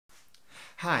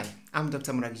Hi, I'm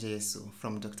Dr. Mura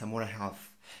from Dr. Mura Health.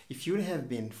 If you have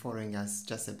been following us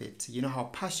just a bit, you know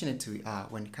how passionate we are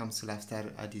when it comes to lifestyle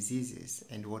diseases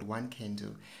and what one can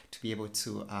do to be able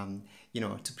to,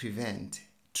 to prevent,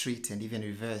 treat, and even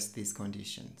reverse these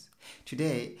conditions.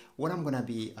 Today, what I'm going to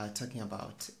be talking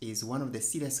about is one of the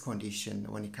serious conditions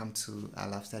when it comes to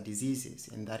lifestyle diseases,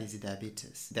 and that is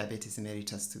diabetes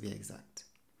mellitus to be exact.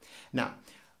 Now,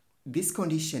 this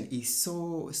condition is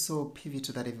so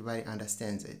pivotal that everybody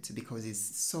understands it because it's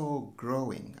so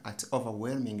growing at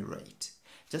overwhelming rate.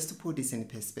 Just to put this in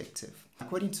perspective,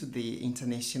 according to the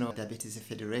International Diabetes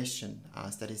Federation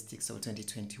statistics of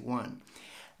 2021,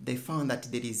 they found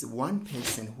that there is one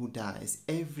person who dies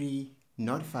every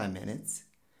not 5 minutes,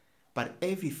 but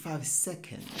every 5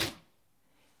 seconds.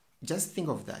 Just think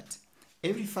of that.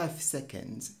 Every 5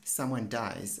 seconds, someone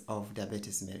dies of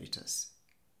diabetes mellitus.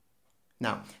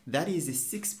 Now, that is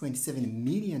 6.7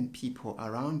 million people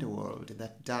around the world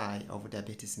that die of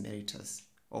diabetes mellitus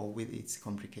or with its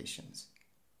complications.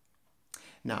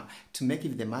 Now, to make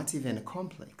it the matter even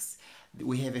complex,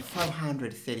 we have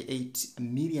 538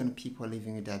 million people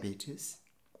living with diabetes,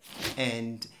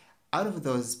 and out of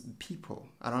those people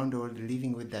around the world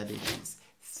living with diabetes,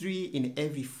 3 in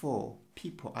every 4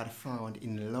 people are found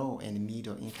in low and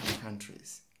middle income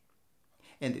countries.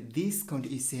 And this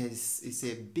is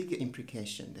a big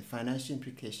implication, the financial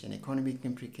implication, economic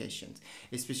implications,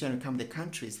 especially when it comes to the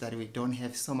countries that we don't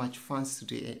have so much funds to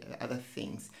do other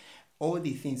things. All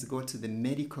these things go to the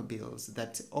medical bills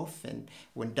that often,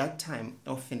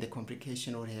 often the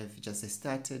complication would have just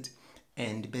started,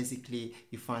 and basically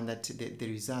you find that the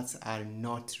results are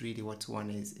not really what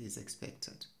one is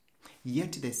expected.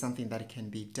 Yet there's something that can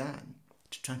be done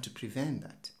to try to prevent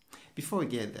that. Before we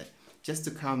get there, just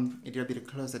to come a little bit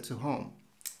closer to home,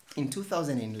 in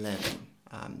 2011,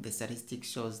 the statistics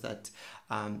shows that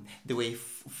there were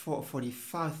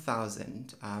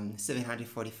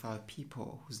 45,745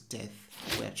 people whose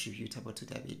deaths were attributable to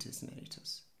diabetes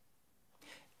mellitus.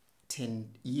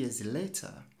 10 years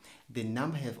later, the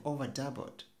number have over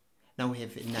doubled. Now we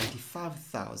have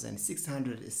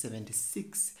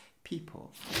 95,676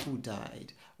 people who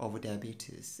died of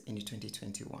diabetes in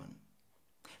 2021.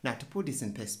 Now, to put this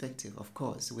in perspective, of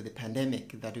course, with the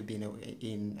pandemic that we've been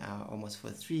in almost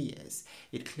for 3 years,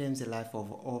 it claims a life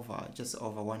of just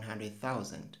over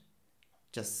 100,000.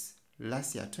 Just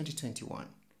last year, 2021,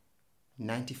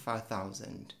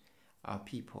 95,000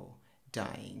 people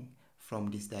dying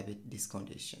from this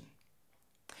condition.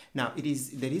 Now, it is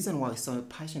the reason why we're so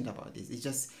passionate about this.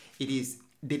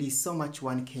 There is so much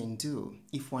one can do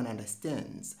if one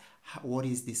understands what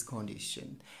is this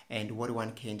condition and what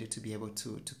one can do to be able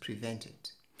to prevent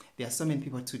it. There are so many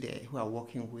people today who are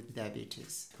working with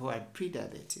diabetes, who are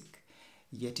pre-diabetic,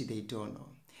 yet they don't know.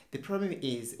 The problem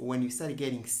is when you start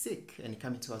getting sick and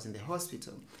coming to us in the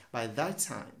hospital, by that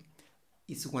time,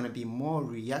 it's going to be more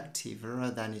reactive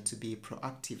rather than it to be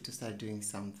proactive to start doing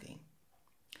something.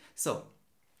 So,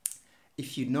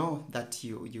 if you know that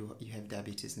you have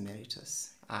diabetes mellitus,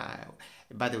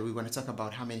 by the way, we're going to talk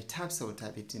about how many types of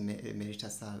diabetes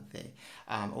mellitus are there.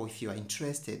 Or if you are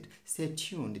interested, stay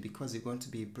tuned because we're going to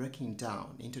be breaking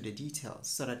down into the details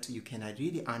so that you can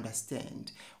really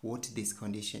understand what this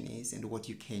condition is and what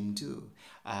you can do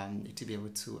to be able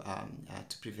to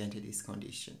prevent this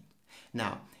condition.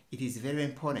 Now, it is very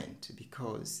important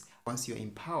because once you're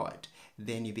empowered,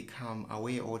 then you become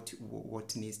aware of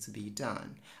what needs to be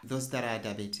done. Those that are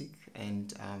diabetic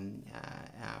and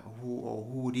who are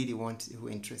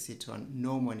interested to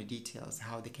know more details,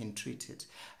 how they can treat it,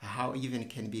 how even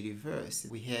can be reversed.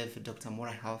 We have Dr.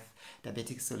 Mura Health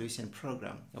Diabetic Solution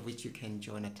Program, of which you can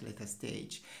join at a later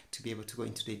stage to be able to go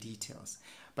into the details.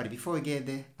 But before we get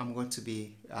there, I'm going to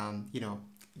be,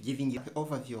 giving you an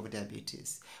overview of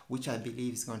diabetes, which I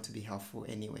believe is going to be helpful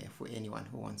anyway for anyone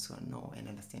who wants to know and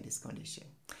understand this condition.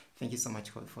 Thank you so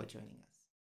much for joining us.